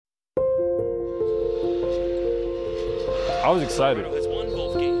I was excited.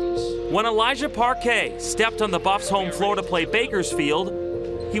 When Elijah Parquet stepped on the Buffs' home floor to play Bakersfield,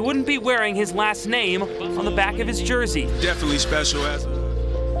 he wouldn't be wearing his last name on the back of his jersey. Definitely special.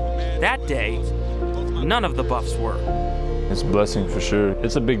 That day, none of the Buffs were. It's a blessing for sure.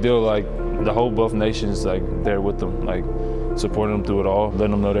 It's a big deal. Like the whole Buff Nation's like there with them, like supporting them through it all,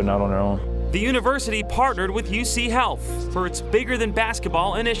 letting them know they're not on their own. The university partnered with UCHealth for its Bigger Than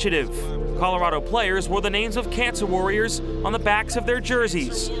Basketball initiative. Colorado players wore the names of cancer warriors on the backs of their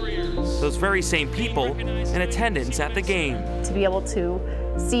jerseys. Those very same people in attendance at the game. To be able to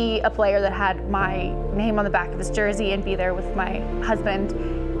see a player that had my name on the back of his jersey and be there with my husband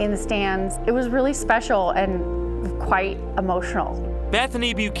in the stands, it was really special and quite emotional.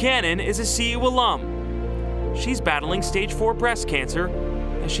 Bethany Buchanan is a CU alum. She's battling stage 4 breast cancer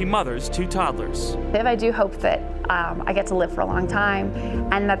as she mothers 2 toddlers. I do hope that I get to live for a long time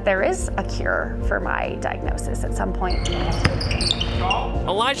and that there is a cure for my diagnosis at some point.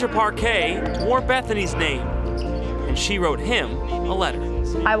 Elijah Parquet wore Bethany's name, and she wrote him a letter.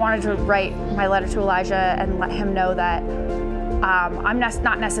 I wanted to write my letter to Elijah and let him know that I'm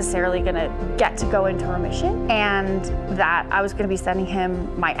not necessarily going to get to go into remission, and that I was going to be sending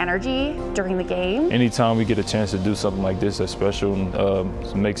him my energy during the game. Anytime we get a chance to do something like this that's special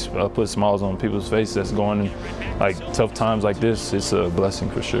and put smiles on people's faces that's going in like tough times like this, it's a blessing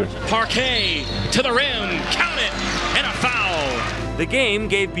for sure. Parquet to the rim, count it, and a foul. The game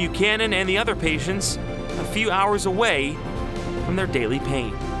gave Buchanan and the other patients a few hours away from their daily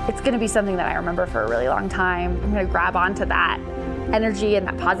pain. It's going to be something that I remember for a really long time. I'm going to grab onto that energy and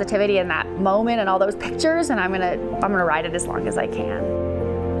that positivity and that moment and all those pictures, and I'm going to ride it as long as I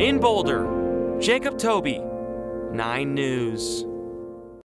can. In Boulder, Jacob Toby, 9 News.